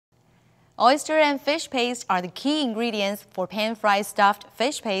Oyster and fish paste are the key ingredients for pan-fried stuffed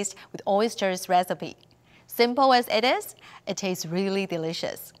fish paste with oysters recipe. Simple as it is, it tastes really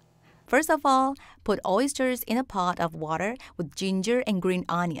delicious. First of all, put oysters in a pot of water with ginger and green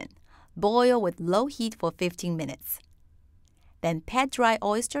onion. Boil with low heat for 15 minutes. Then pat dry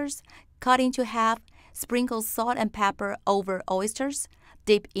oysters, cut into half, sprinkle salt and pepper over oysters,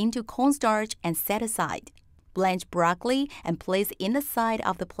 dip into cornstarch and set aside. Blanch broccoli and place in the side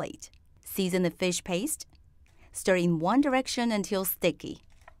of the plate. Season the fish paste. Stir in one direction until sticky.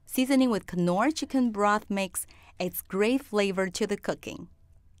 Seasoning with Knorr chicken broth mix adds great flavor to the cooking.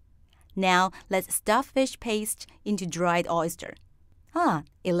 Now let's stuff fish paste into dried oyster.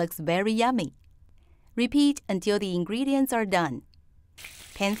 It looks very yummy. Repeat until the ingredients are done.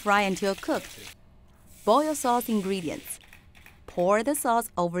 Pan fry until cooked. Boil sauce ingredients. Pour the sauce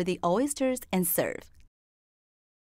over the oysters and serve.